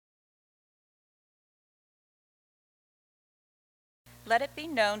Let it be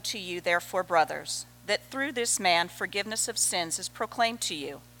known to you, therefore, brothers, that through this man forgiveness of sins is proclaimed to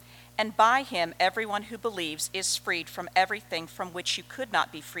you, and by him everyone who believes is freed from everything from which you could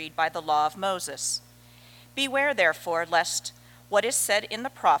not be freed by the law of Moses. Beware, therefore, lest what is said in the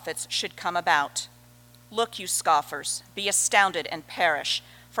prophets should come about. Look, you scoffers, be astounded and perish,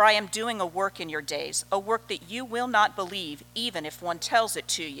 for I am doing a work in your days, a work that you will not believe, even if one tells it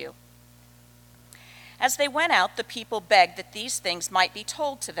to you. As they went out, the people begged that these things might be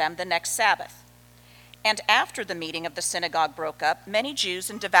told to them the next Sabbath. And after the meeting of the synagogue broke up, many Jews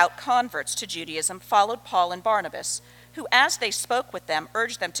and devout converts to Judaism followed Paul and Barnabas, who, as they spoke with them,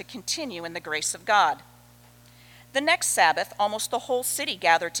 urged them to continue in the grace of God. The next Sabbath, almost the whole city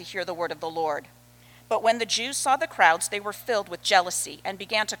gathered to hear the word of the Lord. But when the Jews saw the crowds, they were filled with jealousy and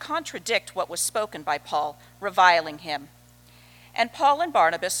began to contradict what was spoken by Paul, reviling him. And Paul and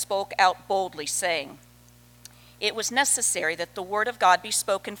Barnabas spoke out boldly, saying, "It was necessary that the word of God be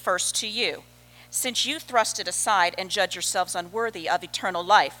spoken first to you. Since you thrust it aside and judge yourselves unworthy of eternal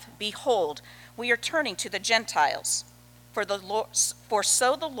life, behold, we are turning to the Gentiles. For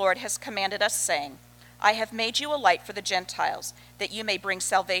so the Lord has commanded us, saying, I have made you a light for the Gentiles, that you may bring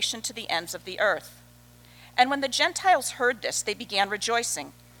salvation to the ends of the earth." And when the Gentiles heard this, they began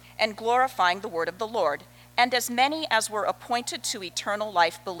rejoicing and glorifying the word of the Lord, and as many as were appointed to eternal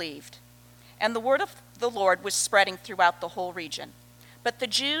life believed. And the word of the Lord was spreading throughout the whole region. But the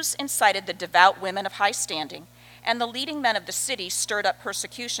Jews incited the devout women of high standing, and the leading men of the city stirred up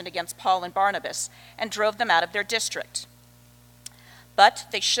persecution against Paul and Barnabas and drove them out of their district. But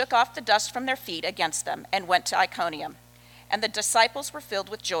they shook off the dust from their feet against them and went to Iconium. And the disciples were filled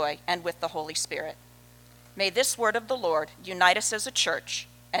with joy and with the Holy Spirit. May this word of the Lord unite us as a church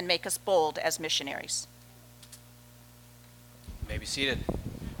and make us bold as missionaries. You may be seated.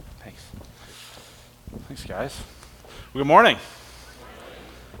 Thanks. Thanks, guys. Good morning.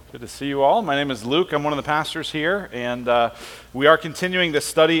 Good to see you all. My name is Luke. I'm one of the pastors here, and we are continuing this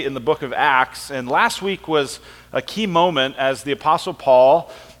study in the book of Acts. And last week was a key moment as the Apostle Paul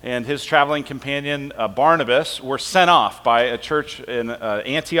and his traveling companion Barnabas were sent off by a church in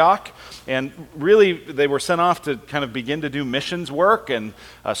Antioch. And really, they were sent off to kind of begin to do missions work and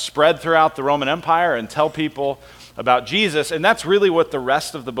spread throughout the Roman Empire and tell people about Jesus. And that's really what the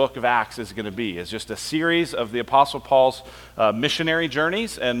rest of the book of Acts is going to be, is just a series of the Apostle Paul's missionary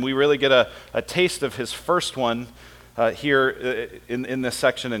journeys. And we really get a taste of his first one here in this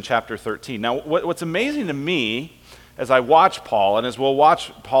section in chapter 13. Now, what's amazing to me as I watch Paul, and as we'll watch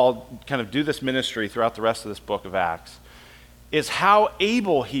Paul kind of do this ministry throughout the rest of this book of Acts, is how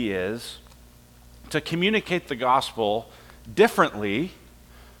able he is to communicate the gospel differently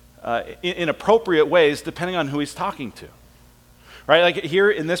in appropriate ways depending on who he's talking to. Right? Like here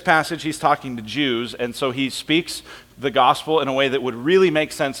in this passage, he's talking to Jews, and so he speaks the gospel in a way that would really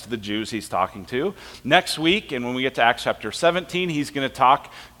make sense to the Jews he's talking to. Next week, and when we get to Acts chapter 17, he's going to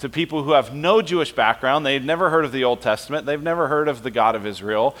talk to people who have no Jewish background. They've never heard of the Old Testament. They've never heard of the God of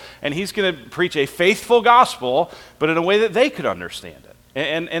Israel. And he's going to preach a faithful gospel, but in a way that they could understand it.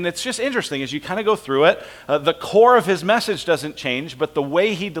 And it's just interesting as you kind of go through it. The core of his message doesn't change, but the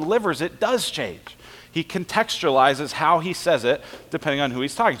way he delivers it does change. He contextualizes how he says it depending on who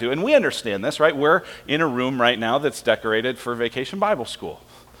he's talking to. And we understand this, right? We're in a room right now that's decorated for Vacation Bible School.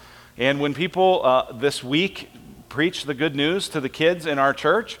 And when people this week preach the good news to the kids in our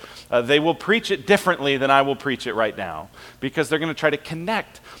church, they will preach it differently than I will preach it right now, because they're going to try to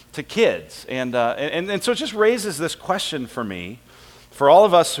connect to kids. And so it just raises this question for me, for all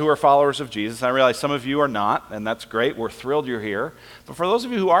of us who are followers of Jesus. I realize some of you are not, and that's great. We're thrilled you're here. But for those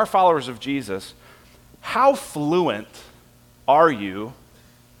of you who are followers of Jesus, how fluent are you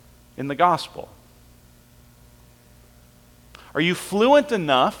in the gospel? Are you fluent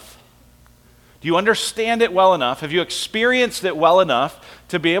enough? Do you understand it well enough? Have you experienced it well enough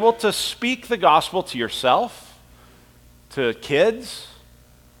to be able to speak the gospel to yourself, to kids,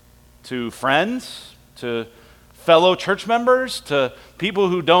 to friends, to fellow church members, to people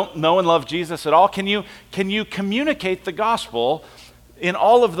who don't know and love Jesus at all? Can you communicate the gospel in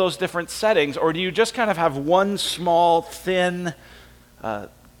all of those different settings, or do you just kind of have one small, thin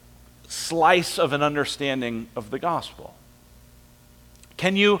slice of an understanding of the gospel?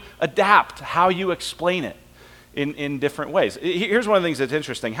 Can you adapt how you explain it in different ways? Here's one of the things that's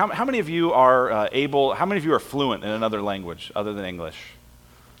interesting. How many of you are how many of you are fluent in another language other than English?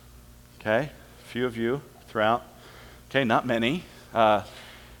 Okay, a few of you throughout. Okay, not many.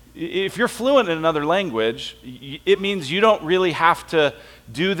 If you're fluent in another language, it means you don't really have to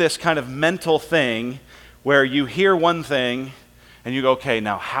do this kind of mental thing where you hear one thing and you go, okay,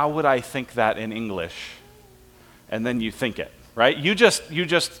 now how would I think that in English? And then you think it, right? You just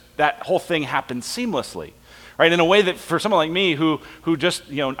that whole thing happened seamlessly, right? In a way that for someone like me who just,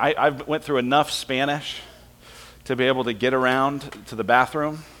 I went through enough Spanish to be able to get around to the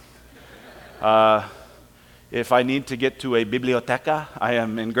bathroom. If I need to get to a biblioteca, I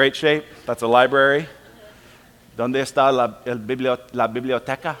am in great shape. That's a library. ¿Dónde está la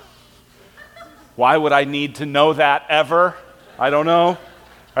biblioteca? Why would I need to know that ever? I don't know.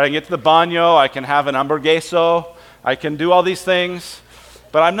 I can get to the baño, I can have an hamburgueso, I can do all these things,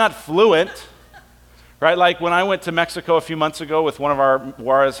 but I'm not fluent, right? Like when I went to Mexico a few months ago with one of our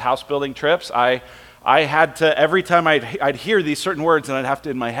Juarez house building trips, I had to, every time I'd hear these certain words and I'd have to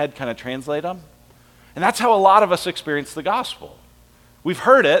in my head kind of translate them. And that's how a lot of us experience the gospel. We've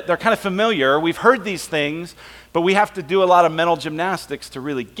heard it, they're kind of familiar, we've heard these things, but we have to do a lot of mental gymnastics to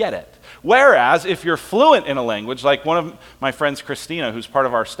really get it. Whereas if you're fluent in a language, like one of my friends, Christina, who's part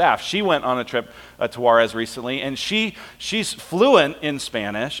of our staff, she went on a trip to Juarez recently, and she's fluent in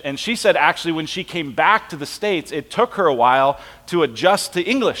Spanish, and she said actually when she came back to the States, it took her a while to adjust to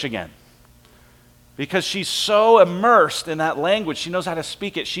English again. Because she's so immersed in that language, she knows how to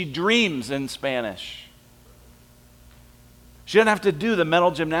speak it. She dreams in Spanish. She doesn't have to do the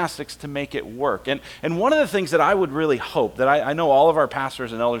mental gymnastics to make it work. And one of the things that I would really hope, that I know all of our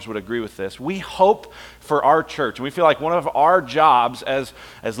pastors and elders would agree with this, we hope for our church, and we feel like one of our jobs as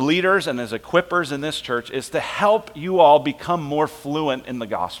leaders and as equippers in this church is to help you all become more fluent in the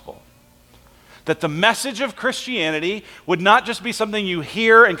gospel. That the message of Christianity would not just be something you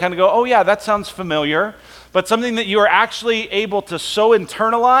hear and kind of go, oh yeah, that sounds familiar, but something that you are actually able to so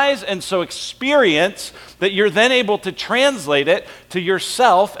internalize and so experience that you're then able to translate it to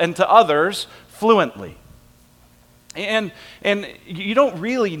yourself and to others fluently. And you don't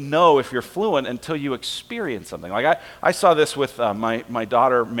really know if you're fluent until you experience something. Like I saw this with my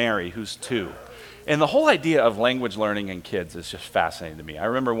daughter Mary, who's 2. And the whole idea of language learning in kids is just fascinating to me. I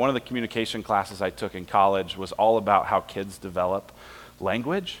remember one of the communication classes I took in college was all about how kids develop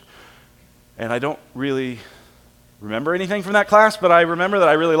language. And I don't really remember anything from that class, but I remember that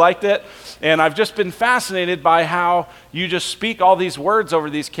I really liked it. And I've just been fascinated by how you just speak all these words over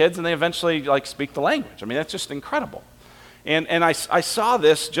these kids and they eventually speak the language. I mean, that's just incredible. And I saw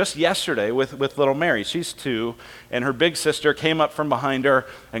this just yesterday with little Mary. She's 2, and her big sister came up from behind her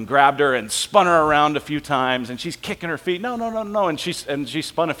and grabbed her and spun her around a few times, and she's kicking her feet. No, and she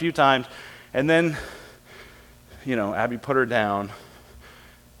spun a few times. And then, Abby put her down,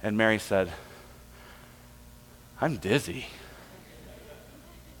 and Mary said, "I'm dizzy."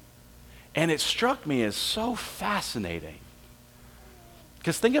 And it struck me as so fascinating.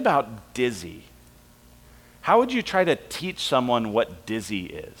 Because think about dizzy. How would you try to teach someone what dizzy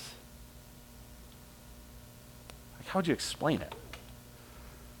is? How would you explain it?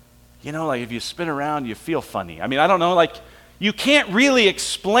 If you spin around, you feel funny. I mean, I don't know, you can't really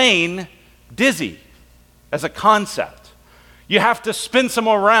explain dizzy as a concept. You have to spin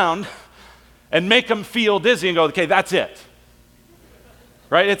someone around and make them feel dizzy and go, okay, that's it.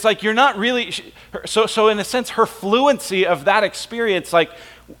 Right? It's like you're not really, so in a sense, her fluency of that experience,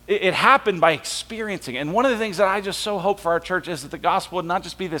 it happened by experiencing it. And one of the things that I just so hope for our church is that the gospel would not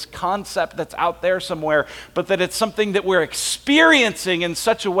just be this concept that's out there somewhere, but that it's something that we're experiencing in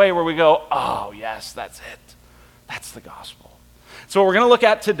such a way where we go, oh yes, that's it. That's the gospel. So what we're going to look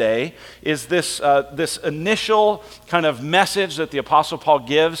at today is this initial kind of message that the Apostle Paul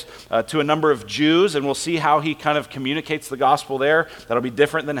gives to a number of Jews, and we'll see how he kind of communicates the gospel there. That'll be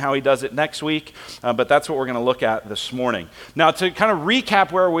different than how he does it next week, but that's what we're going to look at this morning. Now, to kind of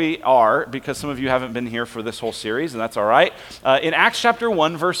recap where we are, because some of you haven't been here for this whole series, and that's all right. In Acts chapter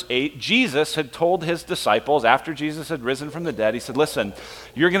 1, verse 8, Jesus had told his disciples, after Jesus had risen from the dead, he said, listen,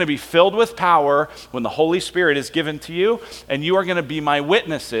 you're going to be filled with power when the Holy Spirit is given to you, and you are going to be my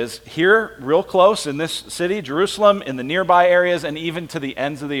witnesses here real close in this city, Jerusalem, in the nearby areas, and even to the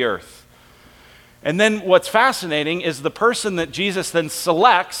ends of the earth. And then what's fascinating is the person that Jesus then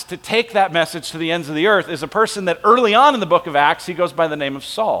selects to take that message to the ends of the earth is a person that early on in the book of Acts, he goes by the name of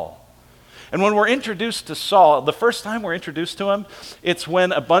Saul. And when we're introduced to Saul, the first time we're introduced to him, it's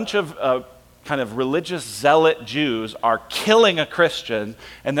when a bunch of kind of religious zealot Jews are killing a Christian,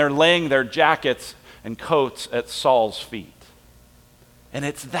 and they're laying their jackets and coats at Saul's feet. And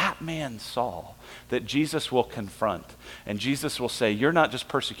it's that man, Saul, that Jesus will confront. And Jesus will say, you're not just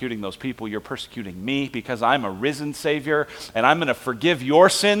persecuting those people, you're persecuting me because I'm a risen Savior, and I'm going to forgive your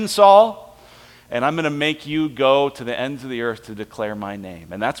sin, Saul, and I'm going to make you go to the ends of the earth to declare my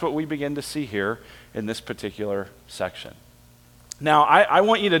name. And that's what we begin to see here in this particular section. Now, I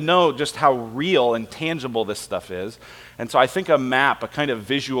want you to know just how real and tangible this stuff is. And so I think a map, a kind of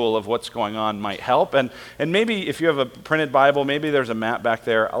visual of what's going on might help. And maybe if you have a printed Bible, maybe there's a map back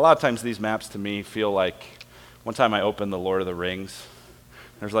there. A lot of times these maps to me feel like, one time I opened the Lord of the Rings.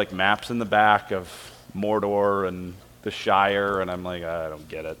 There's like maps in the back of Mordor and the Shire, and I'm like, I don't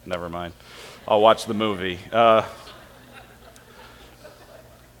get it. Never mind. I'll watch the movie.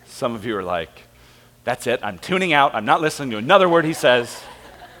 Some of you are like, that's it. I'm tuning out. I'm not listening to another word he says.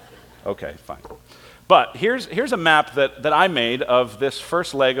 Okay, fine. But here's a map that I made of this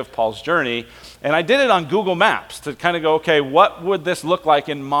first leg of Paul's journey, and I did it on Google Maps to kind of go, okay, what would this look like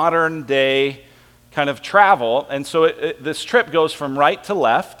in modern day kind of travel? And so this trip goes from right to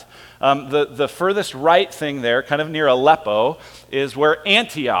left. The furthest right thing there, kind of near Aleppo, is where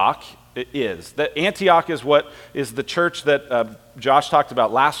Antioch is. That Antioch is what is the church that Josh talked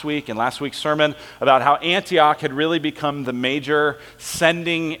about last week in last week's sermon, about how Antioch had really become the major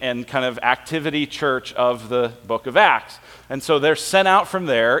sending and kind of activity church of the book of Acts. And so they're sent out from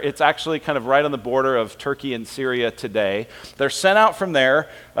there. It's actually kind of right on the border of Turkey and Syria today. They're sent out from there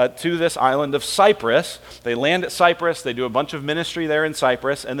to this island of Cyprus. They land at Cyprus. They do a bunch of ministry there in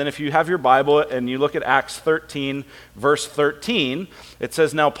Cyprus. And then if you have your Bible and you look at Acts 13, verse 13, it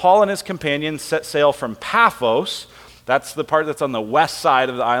says, "Now Paul and his companions set sail from Paphos." That's the part that's on the west side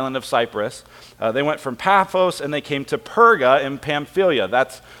of the island of Cyprus. They went from Paphos and they came to Perga in Pamphylia.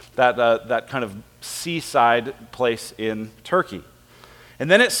 That's that kind of seaside place in Turkey. And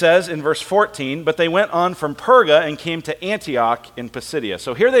then it says in verse 14, "But they went on from Perga and came to Antioch in Pisidia."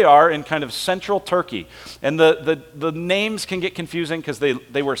 So here they are in kind of central Turkey. And the names can get confusing because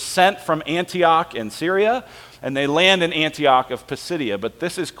they were sent from Antioch in Syria, and they land in Antioch of Pisidia. But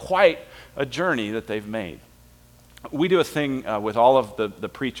this is quite a journey that they've made. We do a thing with all of the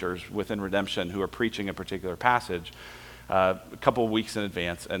preachers within Redemption who are preaching a particular passage a couple of weeks in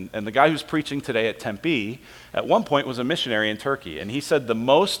advance. And the guy who's preaching today at Tempe, at one point was a missionary in Turkey. And he said the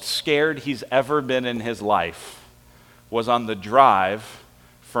most scared he's ever been in his life was on the drive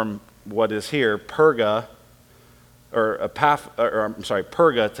from what is here, Perga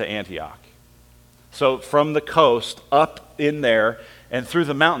to Antioch. So from the coast up in there and through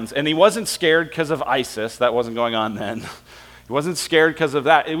the mountains. And he wasn't scared because of ISIS. That wasn't going on then. He wasn't scared because of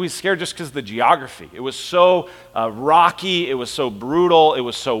that. He was scared just because of the geography. It was so rocky. It was so brutal. It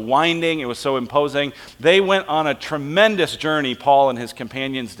was so winding. It was so imposing. They went on a tremendous journey, Paul and his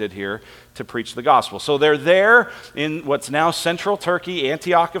companions did here, to preach the gospel. So they're there in what's now central Turkey,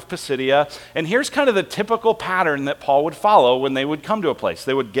 Antioch of Pisidia. And here's kind of the typical pattern that Paul would follow when they would come to a place.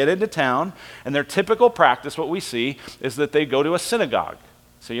 They would get into town, and their typical practice, what we see, is that they go to a synagogue.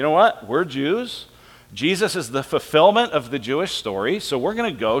 So you know what? We're Jews. Jesus is the fulfillment of the Jewish story, so we're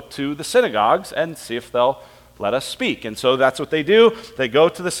going to go to the synagogues and see if they'll let us speak. And so that's what they do. They go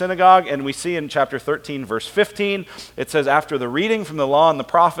to the synagogue, and we see in chapter 13, verse 15, it says, "After the reading from the law and the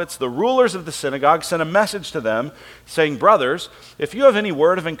prophets, the rulers of the synagogue sent a message to them, saying, 'Brothers, if you have any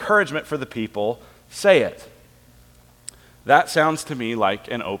word of encouragement for the people, say it.'" That sounds to me like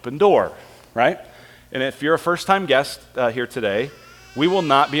an open door, right? And if you're a first-time guest here today, we will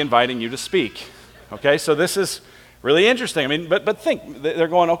not be inviting you to speak. Okay, so this is really interesting. I mean, but think, they're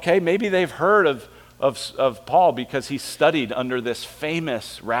going, okay, maybe they've heard of Paul because he studied under this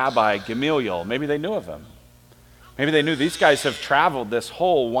famous rabbi, Gamaliel. Maybe they knew of him. Maybe they knew these guys have traveled this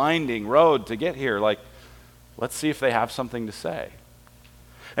whole winding road to get here. Like, let's see if they have something to say.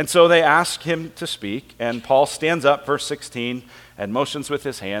 And so they ask him to speak, and Paul stands up, verse 16, and motions with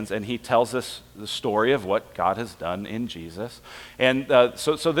his hands, and he tells us the story of what God has done in Jesus. And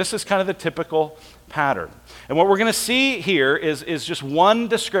so this is kind of the typical pattern. And what we're going to see here is just one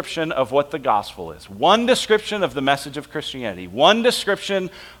description of what the gospel is, one description of the message of Christianity, one description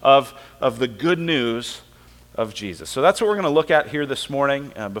of the good news of Jesus. So that's what we're going to look at here this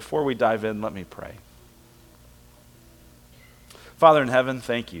morning. Before we dive in, let me pray. Father in heaven,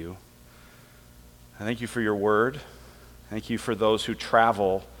 thank you. I thank you for your word. Thank you for those who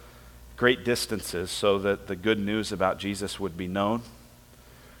travel great distances so that the good news about Jesus would be known.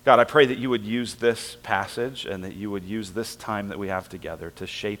 God, I pray that you would use this passage and that you would use this time that we have together to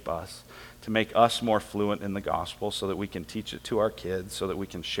shape us, to make us more fluent in the gospel so that we can teach it to our kids, so that we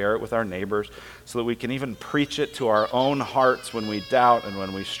can share it with our neighbors, so that we can even preach it to our own hearts when we doubt and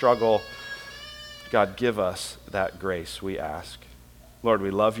when we struggle. God, give us that grace, we ask. Lord,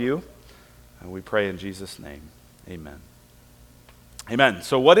 we love you, and we pray in Jesus' name. Amen. Amen.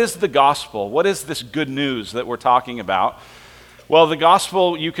 So what is the gospel? What is this good news that we're talking about? Well, the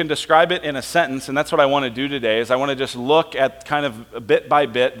gospel, you can describe it in a sentence, and that's what I want to do today, is I want to just look at kind of bit by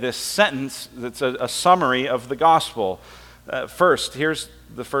bit this sentence that's a summary of the gospel. First, here's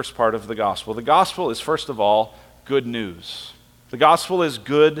the first part of the gospel. The gospel is, first of all, good news. The gospel is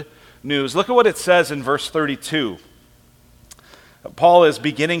good news. Look at what it says in verse 32. Paul is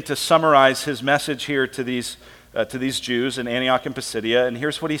beginning to summarize his message here to these Jews in Antioch and Pisidia, and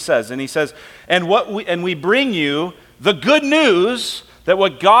here's what he says. And he says, and we bring you the good news that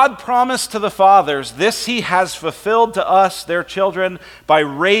what God promised to the fathers, this he has fulfilled to us, their children, by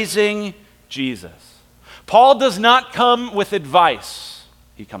raising Jesus. Paul does not come with advice.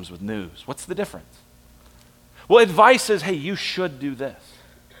 He comes with news. What's the difference? Well, advice is, hey, you should do this.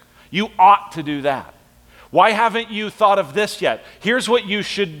 You ought to do that. Why haven't you thought of this yet? Here's what you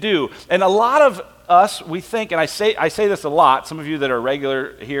should do. And a lot of us, we think, and I say this a lot, some of you that are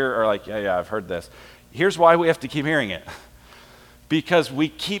regular here are like, yeah, I've heard this. Here's why we have to keep hearing it. Because we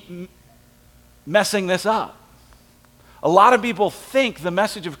keep messing this up. A lot of people think the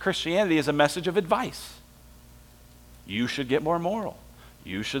message of Christianity is a message of advice. You should get more moral.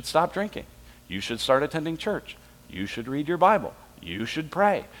 You should stop drinking. You should start attending church. You should read your Bible. You should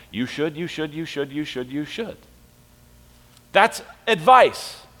pray. You should. That's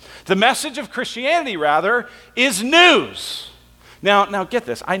advice. The message of Christianity, rather, is news. Now get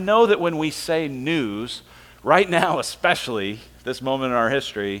this. I know that when we say news, right now especially, this moment in our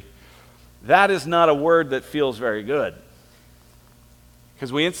history, that is not a word that feels very good.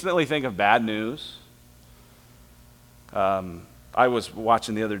 Because we instantly think of bad news. I was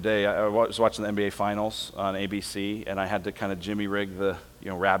watching the other day, I was watching the NBA Finals on ABC, and I had to kind of jimmy rig the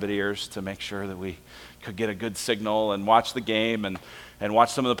rabbit ears to make sure that we could get a good signal and watch the game and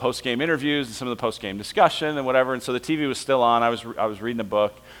watch some of the post-game interviews and some of the post-game discussion and whatever. And so the TV was still on. I was reading a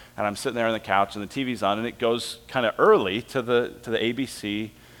book, and I'm sitting there on the couch, and the TV's on, and it goes kind of early to the ABC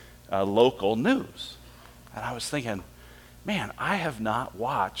local news. And I was thinking, man, I have not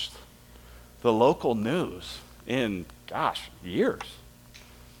watched the local news in, years.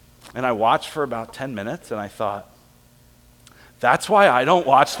 And I watched for about 10 minutes, and I thought, that's why I don't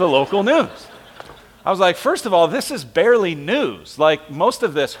watch the local news. I was like, first of all, this is barely news. Like, most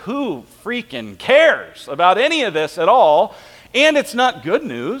of this, who freaking cares about any of this at all? And it's not good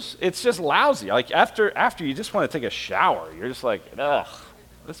news. It's just lousy. Like, after you just want to take a shower. You're just like, ugh,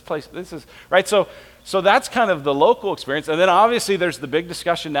 this is, right? So that's kind of the local experience. And then obviously there's the big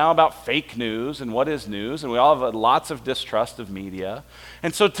discussion now about fake news and what is news. And we all have lots of distrust of media.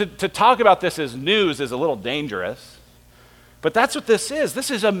 And so to talk about this as news is a little dangerous. But that's what this is.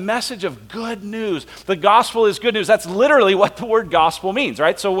 This is a message of good news. The gospel is good news. That's literally what the word gospel means,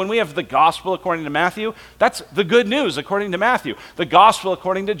 right? So when we have the gospel according to Matthew, that's the good news according to Matthew. The gospel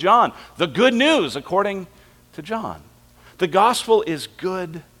according to John. The good news according to John. The gospel is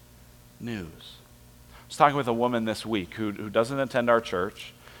good news. I was talking with a woman this week who doesn't attend our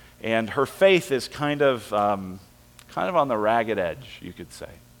church, and her faith is kind of on the ragged edge, you could say.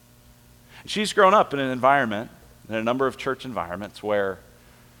 She's grown up in an environment, in a number of church environments, where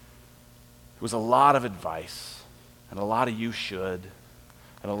there was a lot of advice, and a lot of you should,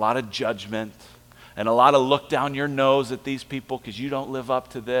 and a lot of judgment, and a lot of look down your nose at these people because you don't live up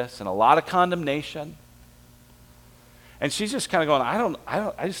to this, and a lot of condemnation. And she's just kind of going,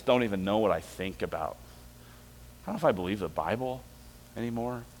 I just don't even know what I think about. I don't know if I believe the Bible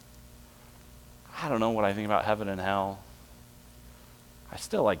anymore. I don't know what I think about heaven and hell. I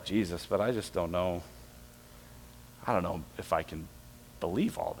still like Jesus, but I just don't know. I don't know if I can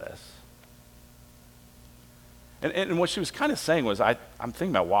believe all this. And what she was kind of saying was, I'm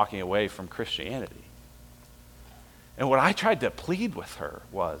thinking about walking away from Christianity. And what I tried to plead with her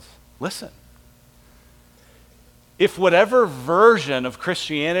was, listen, if whatever version of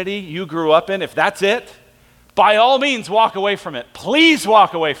Christianity you grew up in, if that's it, by all means walk away from it. Please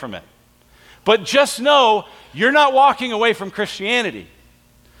walk away from it. But just know you're not walking away from Christianity.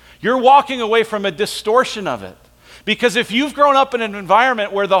 You're walking away from a distortion of it. Because if you've grown up in an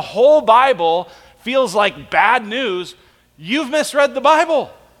environment where the whole Bible feels like bad news, you've misread the Bible.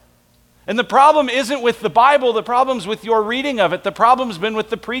 And the problem isn't with the Bible, the problem's with your reading of it. The problem's been with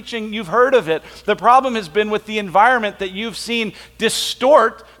the preaching you've heard of it. The problem has been with the environment that you've seen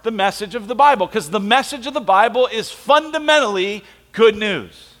distort the message of the Bible. Because the message of the Bible is fundamentally good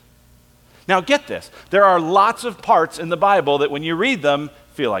news. Now get this, there are lots of parts in the Bible that when you read them,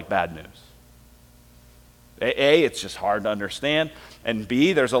 feel like bad news. A, it's just hard to understand. And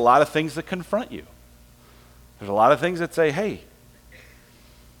B, there's a lot of things that confront you. There's a lot of things that say, hey,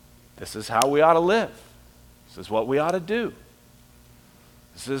 this is how we ought to live. This is what we ought to do.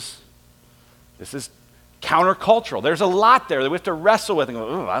 This is countercultural. There's a lot there that we have to wrestle with and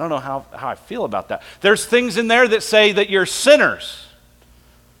go, I don't know how I feel about that. There's things in there that say that you're sinners.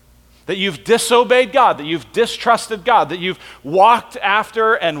 that you've disobeyed God, that you've distrusted God, that you've walked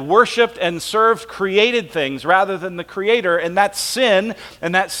after and worshiped and served created things rather than the Creator, and that's sin,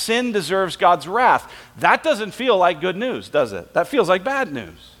 and that sin deserves God's wrath. That doesn't feel like good news, does it? That feels like bad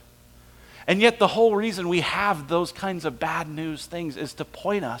news. And yet the whole reason we have those kinds of bad news things is to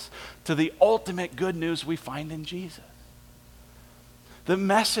point us to the ultimate good news we find in Jesus. The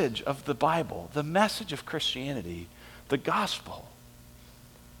message of the Bible, the message of Christianity, the gospel,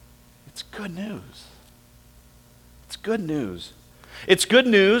 it's good news. It's good news. It's good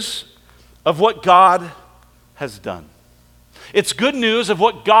news of what God has done. It's good news of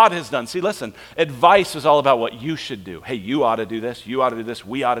what God has done. See, listen, advice is all about what you should do. Hey, you ought to do this, you ought to do this,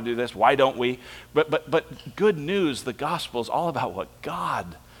 we ought to do this, why don't we? But good news, the gospel, is all about what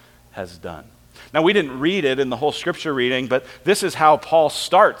God has done. Now, we didn't read it in the whole scripture reading, but this is how Paul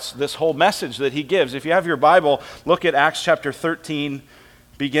starts this whole message that he gives. If you have your Bible, look at Acts chapter 13,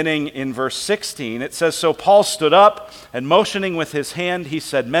 beginning in verse 16. It says, "So Paul stood up, and motioning with his hand, he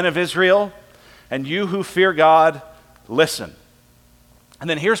said, 'Men of Israel, and you who fear God, listen.'" And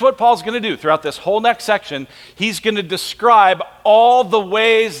then here's what Paul's going to do throughout this whole next section. He's going to describe all the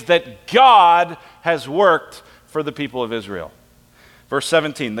ways that God has worked for the people of Israel. Verse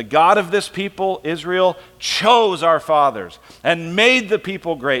 17, "The God of this people, Israel, chose our fathers and made the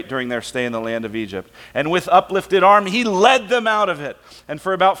people great during their stay in the land of Egypt. And with uplifted arm, he led them out of it. And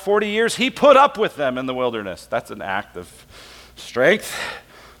for about 40 years, he put up with them in the wilderness." That's an act of strength.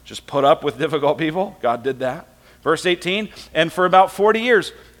 Just put up with difficult people. God did that. Verse 18, "And for about 40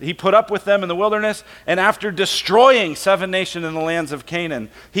 years, he put up with them in the wilderness, and after destroying 7 nations in the lands of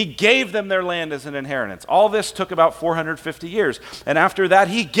Canaan, he gave them their land as an inheritance." All this took about 450 years. "And after that,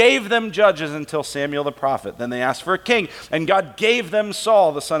 he gave them judges until Samuel the prophet. Then they asked for a king, and God gave them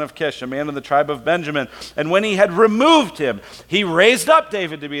Saul, the son of Kish, a man of the tribe of Benjamin. And when he had removed him, he raised up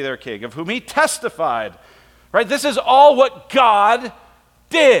David to be their king, of whom he testified." Right? This is all what God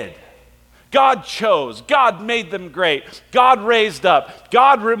did. God chose. God made them great. God raised up.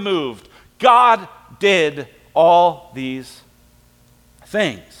 God removed. God did all these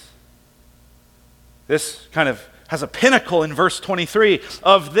things. This kind of has a pinnacle in verse 23.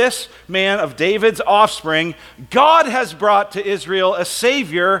 "Of this man, of David's offspring, God has brought to Israel a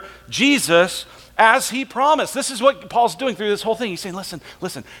Savior, Jesus, as he promised." This is what Paul's doing through this whole thing. He's saying,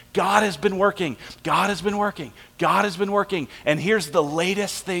 listen, God has been working. God has been working. God has been working. And here's the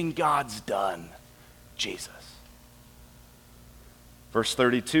latest thing God's done: Jesus. Verse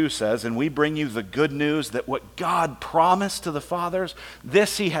 32 says, "And we bring you the good news that what God promised to the fathers,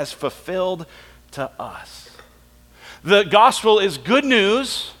 this he has fulfilled to us." The gospel is good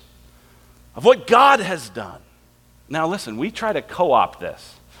news of what God has done. Now listen, we try to co-opt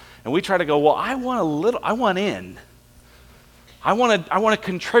this. And we try to go, well, I want in. I want to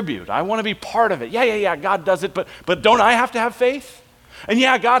contribute. I want to be part of it. Yeah, God does it, but don't I have to have faith? And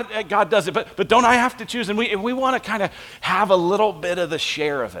yeah, God does it, but don't I have to choose? And we want to kind of have a little bit of the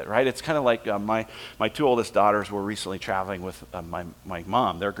share of it, right? It's kind of like my 2 oldest daughters were recently traveling with my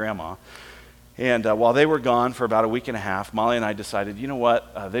mom, their grandma. And while they were gone for about a week and a half, Molly and I decided, you know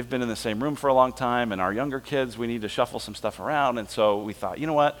what, they've been in the same room for a long time, and our younger kids, we need to shuffle some stuff around. And so we thought, you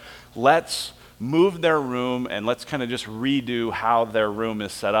know what, let's move their room and let's kind of just redo how their room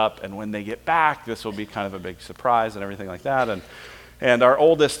is set up. And when they get back, this will be kind of a big surprise and everything like that. And our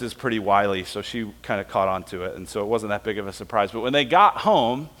oldest is pretty wily, so she kind of caught on to it. And so it wasn't that big of a surprise. But when they got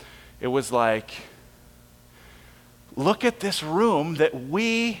home, it was like, look at this room that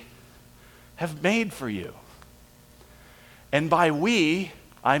we have made for you. And by we,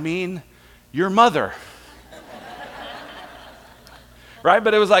 I mean your mother. Right?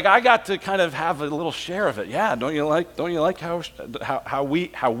 But it was like I got to kind of have a little share of it. Yeah, don't you like how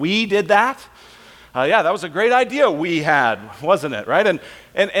we did that? Yeah, that was a great idea we had, wasn't it? Right?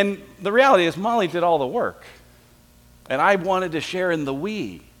 And the reality is Molly did all the work. And I wanted to share in the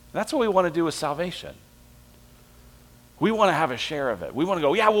we. That's what we want to do with salvation. We want to have a share of it. We want to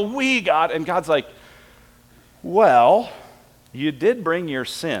go, yeah, well, we got, and God's like, well, you did bring your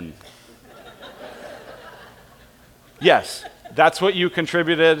sin. Yes, that's what you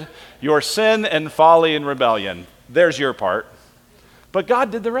contributed, your sin and folly and rebellion. There's your part. But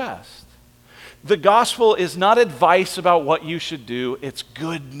God did the rest. The gospel is not advice about what you should do. It's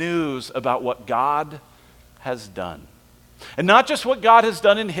good news about what God has done. And not just what God has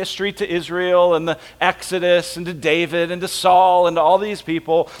done in history to Israel and the Exodus and to David and to Saul and to all these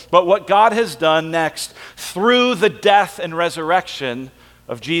people, but what God has done next through the death and resurrection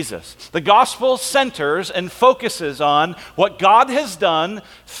of Jesus. The gospel centers and focuses on what God has done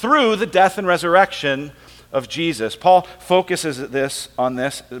through the death and resurrection of Jesus. Paul focuses on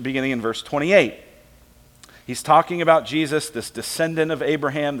this beginning in verse 28. He's talking about Jesus, this descendant of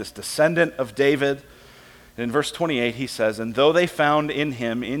Abraham, this descendant of David. And in verse 28, he says, "And though they found in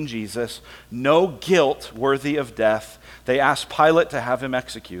him, in Jesus, no guilt worthy of death, they asked Pilate to have him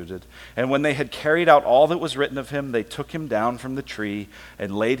executed. And when they had carried out all that was written of him, they took him down from the tree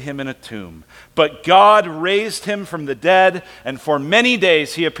and laid him in a tomb. But God raised him from the dead, and for many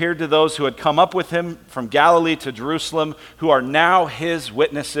days he appeared to those who had come up with him from Galilee to Jerusalem, who are now his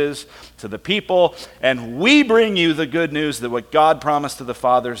witnesses to the people. And we bring you the good news that what God promised to the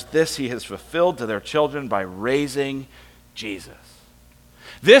fathers, this he has fulfilled to their children by raising Jesus."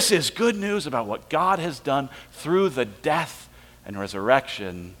 This is good news about what God has done through the death and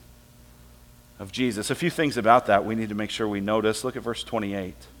resurrection of Jesus. A few things about that we need to make sure we notice. Look at verse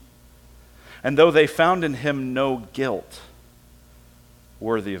 28. "And though they found in him no guilt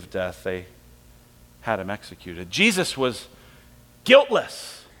worthy of death, they had him executed." Jesus was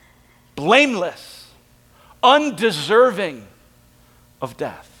guiltless, blameless, undeserving of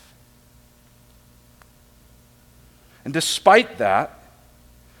death. And despite that,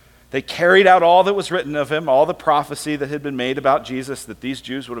 they carried out all that was written of him, all the prophecy that had been made about Jesus that these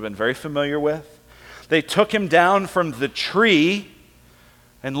Jews would have been very familiar with. They took him down from the tree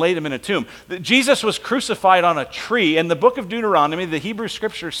and laid him in a tomb. Jesus was crucified on a tree. In the book of Deuteronomy, the Hebrew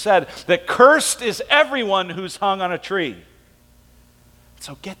scripture said that cursed is everyone who's hung on a tree.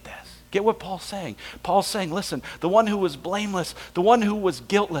 So get this. Get what Paul's saying. Paul's saying, listen, the one who was blameless, the one who was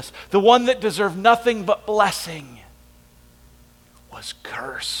guiltless, the one that deserved nothing but blessing was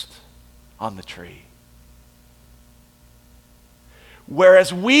cursed on the tree.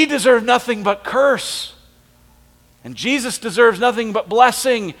 Whereas we deserve nothing but curse, and Jesus deserves nothing but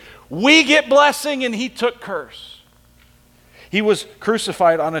blessing, we get blessing and he took curse. He was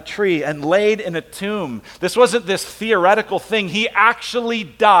crucified on a tree and laid in a tomb. This wasn't this theoretical thing. He actually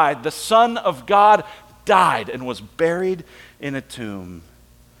died. The Son of God died and was buried in a tomb.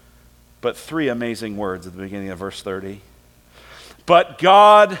 But three amazing words at the beginning of verse 30. "But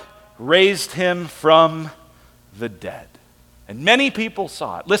God raised him from the dead." And many people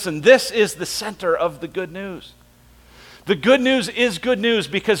saw it. Listen, this is the center of the good news. The good news is good news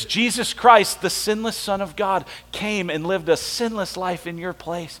because Jesus Christ, the sinless Son of God, came and lived a sinless life in your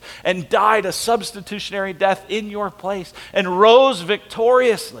place and died a substitutionary death in your place and rose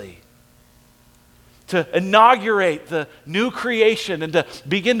victoriously to inaugurate the new creation and to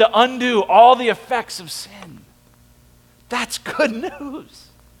begin to undo all the effects of sin. That's good news.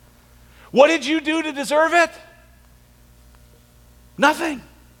 What did you do to deserve it? Nothing.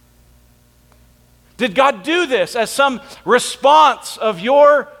 Did God do this as some response of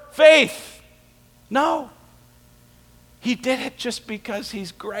your faith? No. He did it just because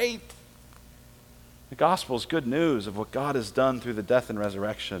he's great. The gospel is good news of what God has done through the death and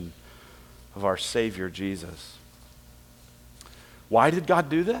resurrection of our Savior Jesus. Why did God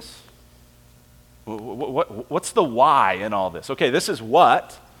do this? What's the why in all this? Okay, this is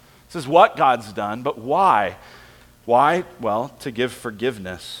what God's done, but why? Why? Well, to give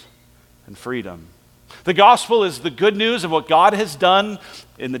forgiveness and freedom. The gospel is the good news of what God has done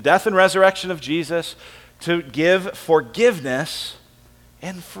in the death and resurrection of Jesus to give forgiveness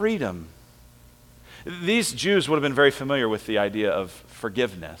and freedom. These Jews would have been very familiar with the idea of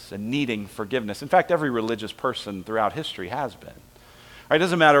forgiveness and needing forgiveness. In fact, every religious person throughout history has been. It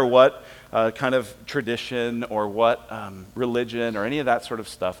doesn't matter what kind of tradition or what religion or any of that sort of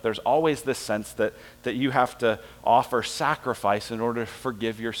stuff. There's always this sense that you have to offer sacrifice in order to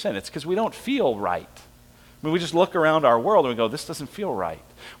forgive your sin. It's because we don't feel right. I mean, we just look around our world and we go, this doesn't feel right.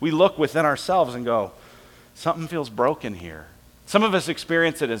 We look within ourselves and go, something feels broken here. Some of us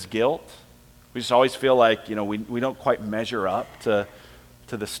experience it as guilt. We just always feel like, we don't quite measure up to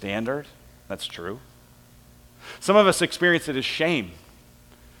the standard. That's true. Some of us experience it as shame.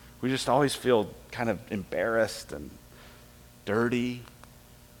 We just always feel kind of embarrassed and dirty.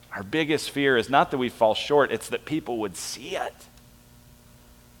 Our biggest fear is not that we fall short, it's that people would see it.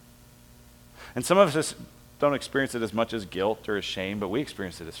 And some of us don't experience it as much as guilt or as shame, but we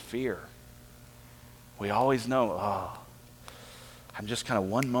experience it as fear. We always know, I'm just kind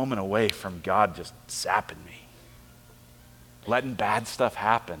of one moment away from God just zapping me, letting bad stuff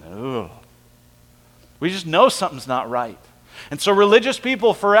happen. Ugh. We just know something's not right. And so religious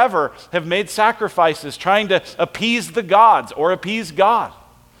people forever have made sacrifices trying to appease the gods or appease God.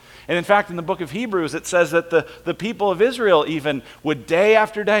 And in fact, in the book of Hebrews, it says that the people of Israel even would day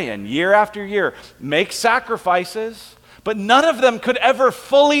after day and year after year make sacrifices, but none of them could ever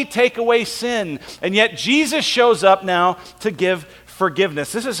fully take away sin. And yet Jesus shows up now to give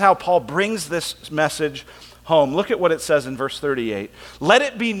forgiveness. This is how Paul brings this message home. Look at what it says in verse 38. Let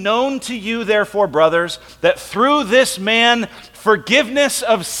it be known to you, therefore, brothers, that through this man forgiveness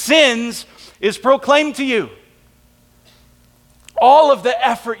of sins is proclaimed to you. All of the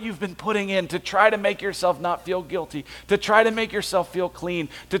effort you've been putting in to try to make yourself not feel guilty, to try to make yourself feel clean,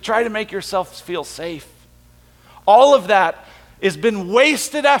 to try to make yourself feel safe, all of that has been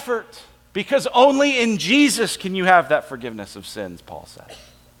wasted effort, because only in Jesus can you have that forgiveness of sins, Paul says.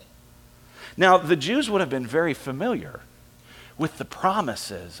 Now, the Jews would have been very familiar with the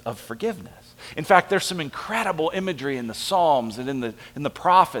promises of forgiveness. In fact, there's some incredible imagery in the Psalms and in the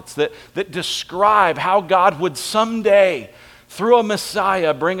prophets that describe how God would someday, through a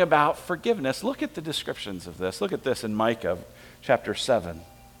Messiah, bring about forgiveness. Look at the descriptions of this. Look at this in Micah chapter 7.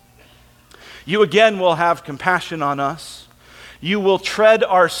 You again will have compassion on us. You will tread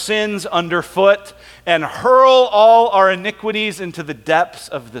our sins underfoot and hurl all our iniquities into the depths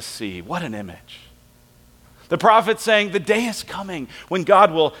of the sea. What an image. The prophet's saying the day is coming when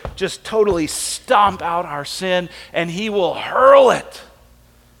God will just totally stomp out our sin and he will hurl it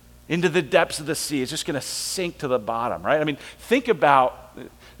into the depths of the sea. It's just going to sink to the bottom, right? I mean, think about,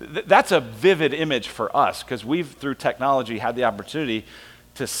 that's a vivid image for us because we've, through technology, had the opportunity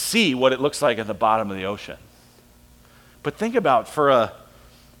to see what it looks like at the bottom of the ocean. But think about for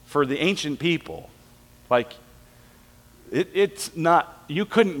the ancient people, like it's not, you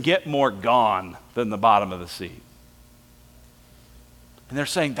couldn't get more gone than the bottom of the sea. And they're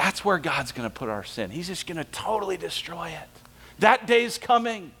saying that's where God's going to put our sin. He's just going to totally destroy it. That day's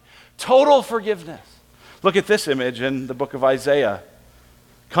coming. Total forgiveness. Look at this image in the book of Isaiah.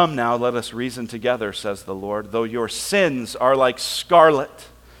 Come now, let us reason together, says the Lord. Though your sins are like scarlet,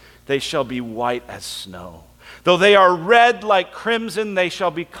 they shall be white as snow. Though they are red like crimson, they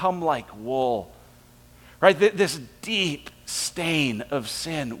shall become like wool. Right? This deep stain of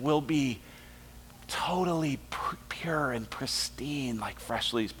sin will be totally pure and pristine like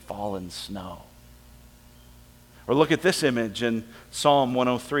freshly fallen snow. Or look at this image in Psalm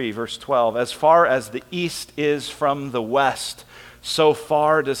 103, verse 12. As far as the east is from the west, so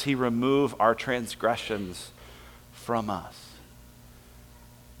far does he remove our transgressions from us.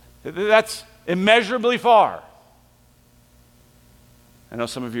 That's immeasurably far. I know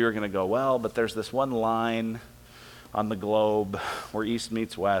some of you are going to go, well, but there's this one line on the globe where east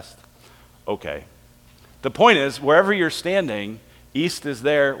meets west. Okay. The point is, wherever you're standing, east is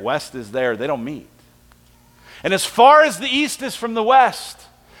there, west is there. They don't meet. And as far as the east is from the west,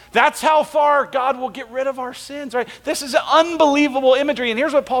 that's how far God will get rid of our sins, right? This is unbelievable imagery. And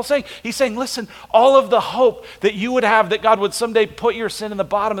here's what Paul's saying. He's saying, listen, all of the hope that you would have that God would someday put your sin in the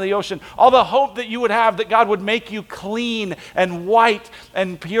bottom of the ocean, all the hope that you would have that God would make you clean and white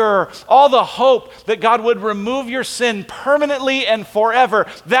and pure, all the hope that God would remove your sin permanently and forever,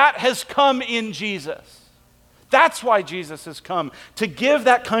 that has come in Jesus. That's why Jesus has come, to give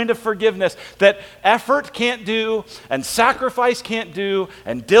that kind of forgiveness that effort can't do, and sacrifice can't do,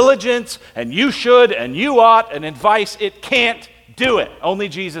 and diligence, and you should, and you ought, and advice, it can't do it. Only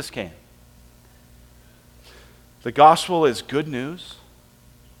Jesus can. The gospel is good news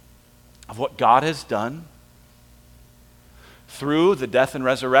of what God has done through the death and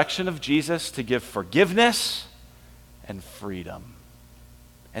resurrection of Jesus to give forgiveness and freedom.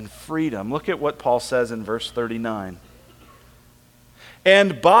 And freedom. Look at what Paul says in verse 39.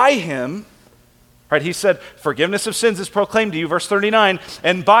 And by him, right, he said, forgiveness of sins is proclaimed to you, verse 39,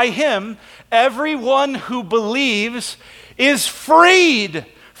 and by him, everyone who believes is freed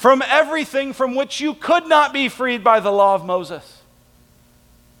from everything from which you could not be freed by the law of Moses.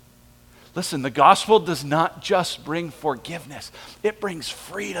 Listen, the gospel does not just bring forgiveness, it brings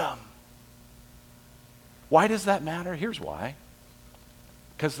freedom. Why does that matter? Here's why.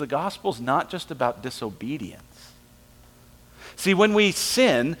 Because the gospel's not just about disobedience. See, when we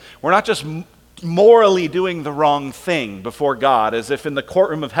sin, we're not just morally doing the wrong thing before God, as if in the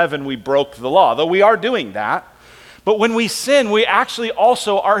courtroom of heaven we broke the law, though we are doing that. But when we sin, we actually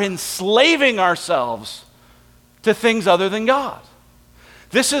also are enslaving ourselves to things other than God.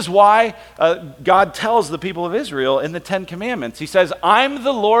 This is why God tells the people of Israel in the Ten Commandments, he says, I'm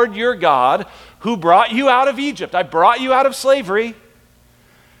the Lord your God who brought you out of Egypt. I brought you out of slavery.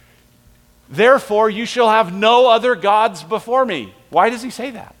 Therefore, you shall have no other gods before me. Why does he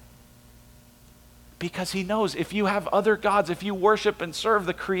say that? Because he knows if you have other gods, if you worship and serve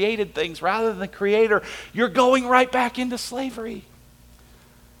the created things rather than the Creator, you're going right back into slavery.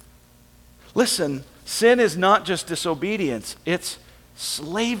 Listen, sin is not just disobedience, it's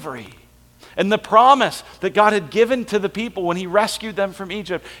slavery. And the promise that God had given to the people when he rescued them from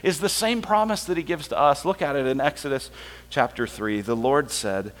Egypt is the same promise that he gives to us. Look at it in Exodus chapter 3. The Lord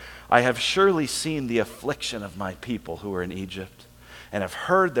said, I have surely seen the affliction of my people who are in Egypt, and have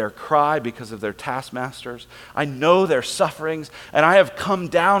heard their cry because of their taskmasters. I know their sufferings, and I have come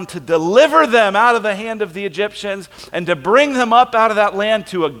down to deliver them out of the hand of the Egyptians and to bring them up out of that land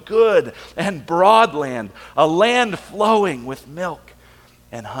to a good and broad land, a land flowing with milk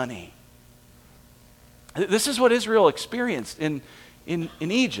and honey. This is what Israel experienced in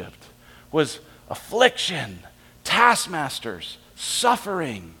Egypt, was affliction, taskmasters,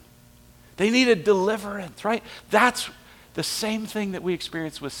 suffering. They needed deliverance, right? That's the same thing that we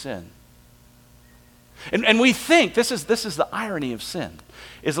experience with sin. And we think, this is the irony of sin,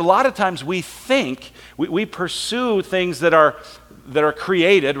 is a lot of times we think, we pursue things that are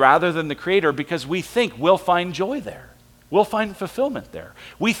created rather than the Creator because we think we'll find joy there. We'll find fulfillment there.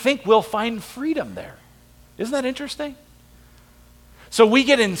 We think we'll find freedom there. Isn't that interesting? So we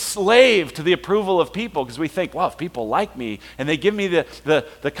get enslaved to the approval of people because we think, well, if people like me and they give me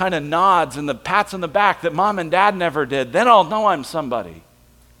the kind of nods and the pats on the back that mom and dad never did, then I'll know I'm somebody.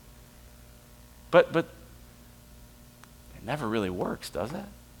 But it never really works, does it?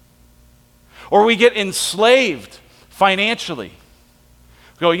 Or we get enslaved financially.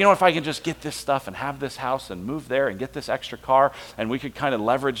 We go, you know, if I can just get this stuff and have this house and move there and get this extra car, and we could kind of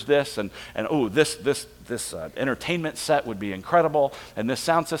leverage this, and oh, this entertainment set would be incredible, and this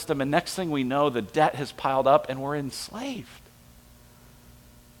sound system, and next thing we know, the debt has piled up and we're enslaved.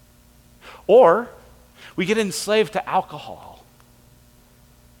 Or we get enslaved to alcohol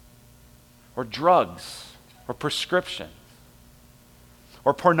or drugs or prescription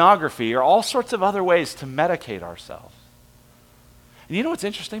or pornography or all sorts of other ways to medicate ourselves. And you know what's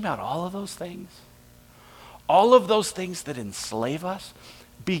interesting about all of those things? All of those things that enslave us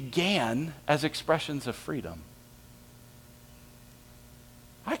began as expressions of freedom.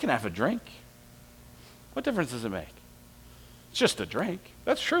 I can have a drink. What difference does it make? It's just a drink.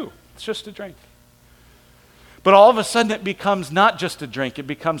 That's true. It's just a drink. But all of a sudden it becomes not just a drink. It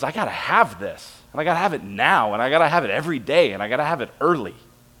becomes, I got to have this. And I got to have it now. And I got to have it every day. And I got to have it early.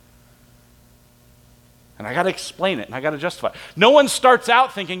 And I got to explain it, and I got to justify it. No one starts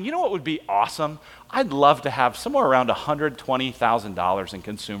out thinking, you know what would be awesome? I'd love to have somewhere around $120,000 in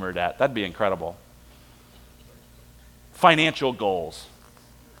consumer debt. That'd be incredible. Financial goals.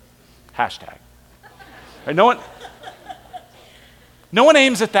 Hashtag. Right, no one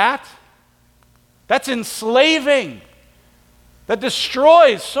aims at that. That's enslaving. That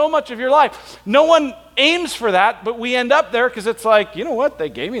destroys so much of your life. No one aims for that, but we end up there because it's like, you know what? They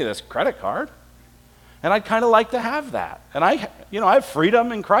gave me this credit card. And I'd kind of like to have that. And I have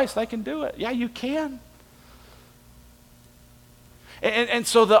freedom in Christ. I can do it. Yeah, you can. And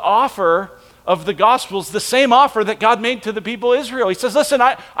so the offer of the gospel is the same offer that God made to the people of Israel. He says, listen,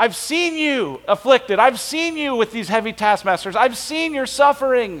 I've seen you afflicted. I've seen you with these heavy taskmasters. I've seen your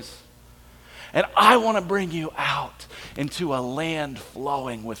sufferings. And I want to bring you out into a land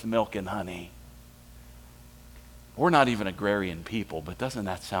flowing with milk and honey. We're not even agrarian people, but doesn't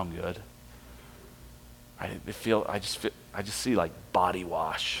that sound good? I just see like body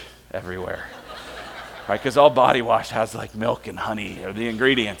wash everywhere, right? Because all body wash has like milk and honey or the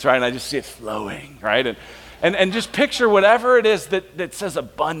ingredients, right? And I just see it flowing, right? And just picture whatever it is that says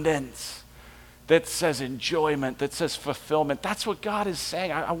abundance, that says enjoyment, that says fulfillment. That's what God is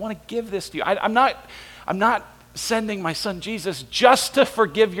saying. I want to give this to you. I'm not sending my son Jesus just to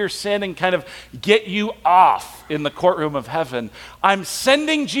forgive your sin and kind of get you off in the courtroom of heaven. I'm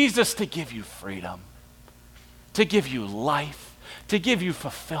sending Jesus to give you freedom, to give you life, to give you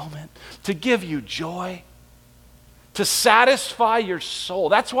fulfillment, to give you joy, to satisfy your soul.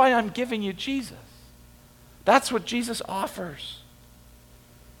 That's why I'm giving you Jesus. That's what Jesus offers.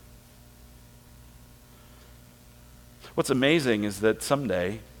 What's amazing is that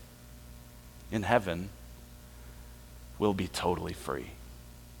someday in heaven, we'll be totally free.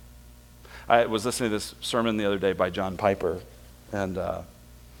 I was listening to this sermon the other day by John Piper, and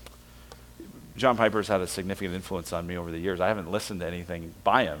John Piper's had a significant influence on me over the years. I haven't listened to anything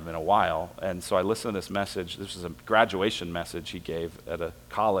by him in a while, and so I listened to this message. This was a graduation message he gave at a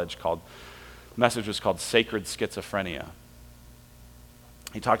college the message was called Sacred Schizophrenia.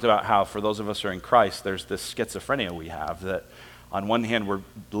 He talked about how for those of us who are in Christ, there's this schizophrenia we have, that on one hand we're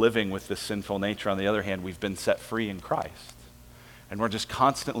living with this sinful nature, on the other hand we've been set free in Christ. And we're just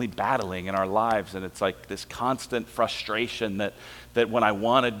constantly battling in our lives, and it's like this constant frustration that when I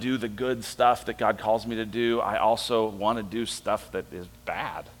want to do the good stuff that God calls me to do, I also want to do stuff that is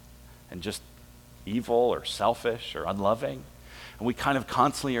bad and just evil or selfish or unloving. And we kind of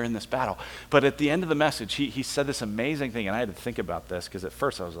constantly are in this battle. But at the end of the message, he said this amazing thing, and I had to think about this because at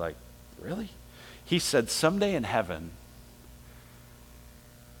first I was like, really? He said, someday in heaven,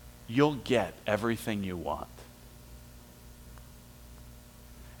 you'll get everything you want.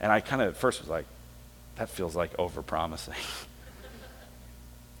 And I kind of at first was like, that feels like overpromising.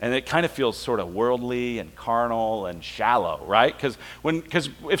 And it kind of feels sort of worldly and carnal and shallow, right? Because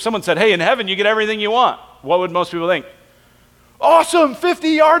if someone said, hey, in heaven you get everything you want, what would most people think? Awesome,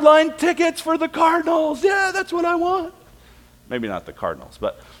 50-yard line tickets for the Cardinals. Yeah, that's what I want. Maybe not the Cardinals,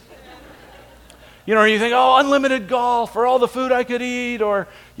 but you think, oh, unlimited golf or all the food I could eat or,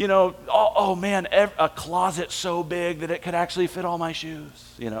 oh man, a closet so big that it could actually fit all my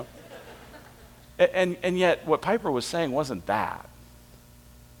shoes, And yet what Piper was saying wasn't that.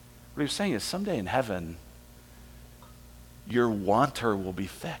 What he was saying is someday in heaven, your wanter will be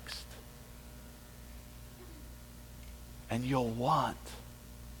fixed. And you'll want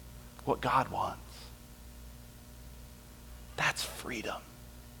what God wants. That's freedom.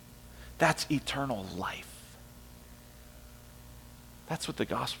 That's eternal life. That's what the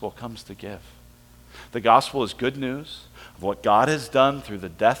gospel comes to give. The gospel is good news of what God has done through the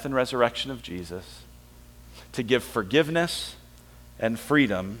death and resurrection of Jesus to give forgiveness and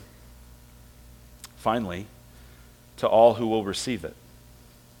freedom, finally, to all who will receive it.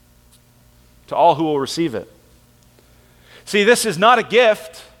 To all who will receive it. See, this is not a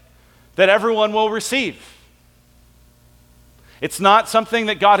gift that everyone will receive. It's not something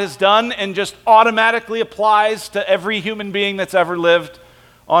that God has done and just automatically applies to every human being that's ever lived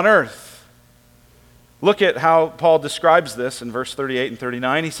on earth. Look at how Paul describes this in verse 38 and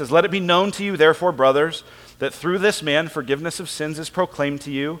 39. He says, let it be known to you, therefore, brothers, that through this man forgiveness of sins is proclaimed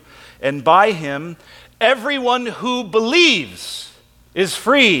to you, and by him everyone who believes is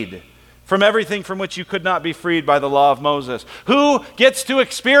freed from everything from which you could not be freed by the law of Moses. Who gets to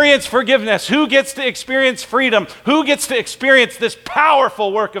experience forgiveness? Who gets to experience freedom? Who gets to experience this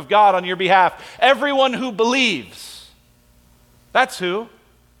powerful work of God on your behalf? Everyone who believes. That's who.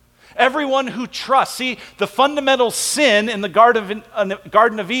 Everyone who trusts. See, the fundamental sin in the Garden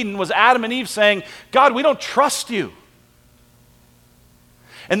of Eden was Adam and Eve saying, God, we don't trust you.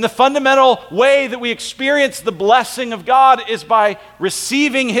 And the fundamental way that we experience the blessing of God is by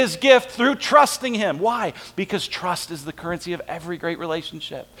receiving his gift through trusting him. Why? Because trust is the currency of every great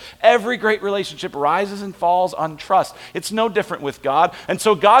relationship. Every great relationship rises and falls on trust. It's no different with God. And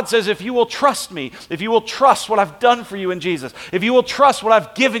so God says, if you will trust me, if you will trust what I've done for you in Jesus, if you will trust what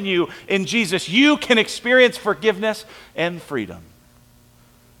I've given you in Jesus, you can experience forgiveness and freedom.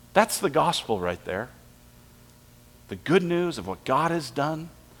 That's the gospel right there. The good news of what God has done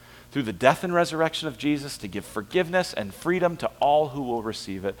through the death and resurrection of Jesus to give forgiveness and freedom to all who will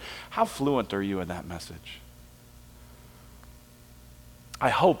receive it. How fluent are you in that message? I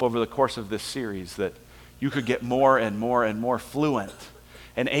hope over the course of this series that you could get more and more and more fluent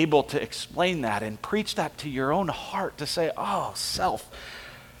and able to explain that and preach that to your own heart to say, oh, self,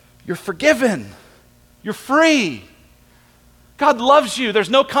 you're forgiven. You're free. God loves you. There's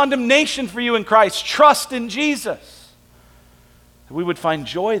no condemnation for you in Christ. Trust in Jesus. We would find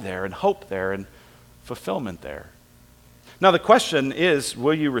joy there and hope there and fulfillment there. Now the question is,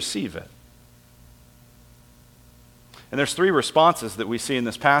 will you receive it? And there's three responses that we see in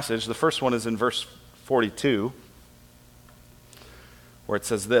this passage. The first one is in verse 42, where it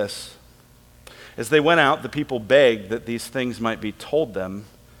says this: as they went out, the people begged that these things might be told them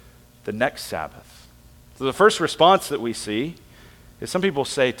the next Sabbath. So the first response that we see is some people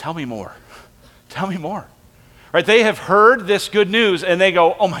say, tell me more. Tell me more. Right, they have heard this good news and they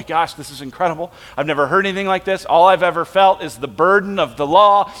go, oh my gosh, this is incredible. I've never heard anything like this. All I've ever felt is the burden of the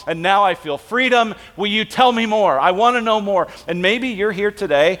law, and now I feel freedom. Will you tell me more? I want to know more. And maybe you're here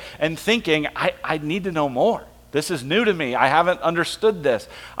today and thinking, I need to know more. This is new to me. I haven't understood this.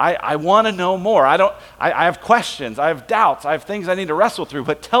 I want to know more. I have questions. I have doubts. I have things I need to wrestle through,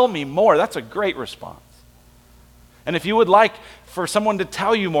 but tell me more. That's a great response. And if you would like for someone to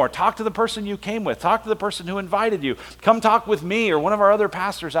tell you more, talk to the person you came with. Talk to the person who invited you. Come talk with me or one of our other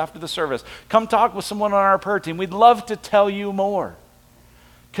pastors after the service. Come talk with someone on our prayer team. We'd love to tell you more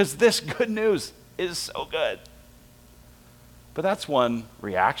because this good news is so good. But that's one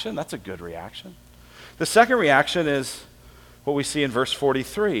reaction. That's a good reaction. The second reaction is what we see in verse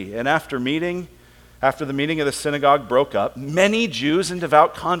 43. And after the meeting of the synagogue broke up, many Jews and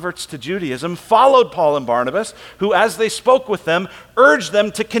devout converts to Judaism followed Paul and Barnabas, who, as they spoke with them, urged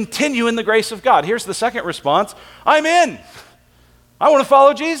them to continue in the grace of God. Here's the second response: I'm in. I want to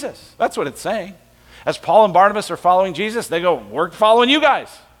follow Jesus. That's what it's saying. As Paul and Barnabas are following Jesus, they go, we're following you guys.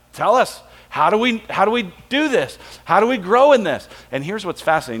 Tell us. How do we do this? How do we grow in this? And here's what's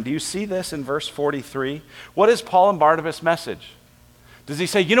fascinating. Do you see this in verse 43? What is Paul and Barnabas' message? Does he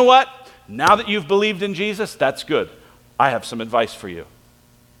say, you know what? Now that you've believed in Jesus, that's good. I have some advice for you.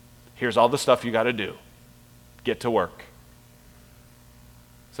 Here's all the stuff you got to do. Get to work.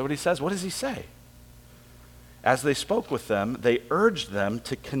 Is that what he says? What does he say? As they spoke with them, they urged them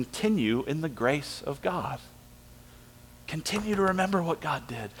to continue in the grace of God. Continue to remember what God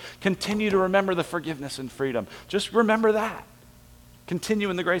did. Continue to remember the forgiveness and freedom. Just remember that. Continue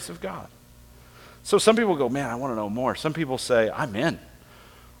in the grace of God. So some people go, man, I want to know more. Some people say, I'm in.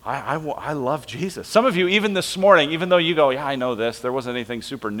 I love Jesus. Some of you, even this morning, even though you go, yeah, I know this, there wasn't anything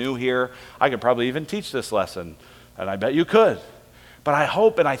super new here, I could probably even teach this lesson, and I bet you could. But I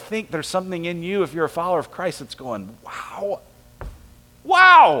hope and I think there's something in you, if you're a follower of Christ, that's going,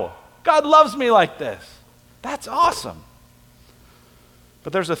 wow, God loves me like this. That's awesome.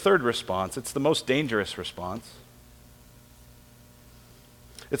 But there's a third response. It's the most dangerous response.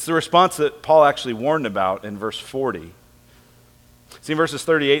 It's the response that Paul actually warned about in verse 40. See, in verses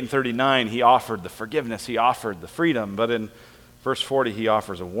 38 and 39, he offered the forgiveness, he offered the freedom, but in verse 40, he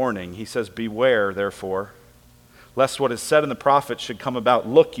offers a warning. He says, beware, therefore, lest what is said in the prophets should come about.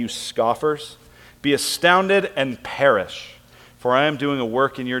 Look, you scoffers, be astounded and perish, for I am doing a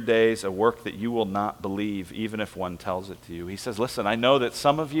work in your days, a work that you will not believe, even if one tells it to you. He says, listen, I know that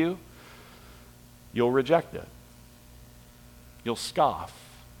some of you, you'll reject it. You'll scoff.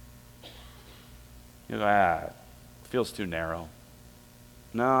 You'll go, it feels too narrow.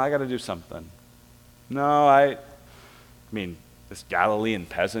 No, I got to do something. No, I mean, this Galilean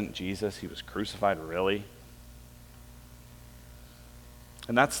peasant, Jesus, he was crucified, really?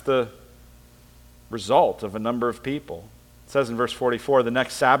 And that's the result of a number of people. It says in verse 44, the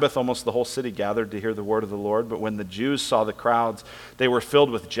next Sabbath, almost the whole city gathered to hear the word of the Lord. But when the Jews saw the crowds, they were filled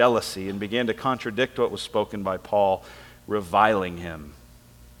with jealousy and began to contradict what was spoken by Paul, reviling him.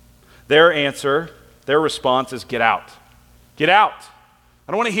 Their answer, their response is, get out. Get out.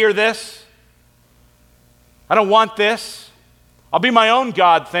 I don't want to hear this. I don't want this. I'll be my own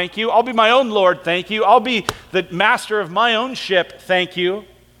God, thank you. I'll be my own Lord, thank you. I'll be the master of my own ship, thank you.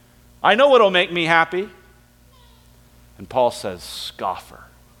 I know what'll make me happy. And Paul says, scoffer.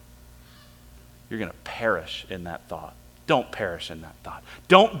 You're going to perish in that thought. Don't perish in that thought.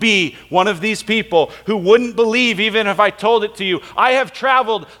 Don't be one of these people who wouldn't believe even if I told it to you. I have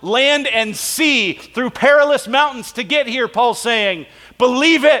traveled land and sea through perilous mountains to get here, Paul's saying.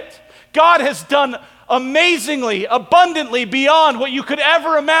 Believe it. God has done amazingly, abundantly beyond what you could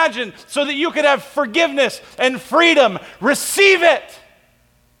ever imagine so that you could have forgiveness and freedom. Receive it.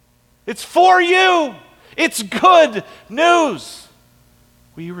 It's for you. It's good news.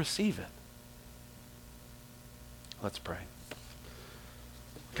 Will you receive it? Let's pray.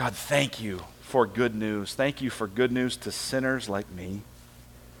 God, thank you for good news. Thank you for good news to sinners like me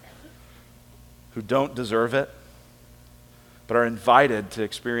who don't deserve it, but are invited to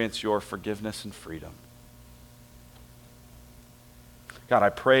experience your forgiveness and freedom. God, I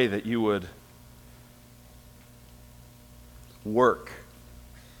pray that you would work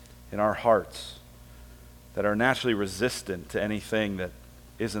in our hearts that are naturally resistant to anything that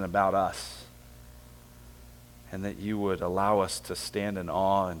isn't about us, and that you would allow us to stand in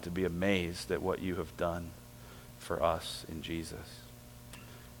awe and to be amazed at what you have done for us in Jesus.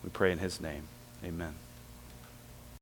 We pray in his name. Amen.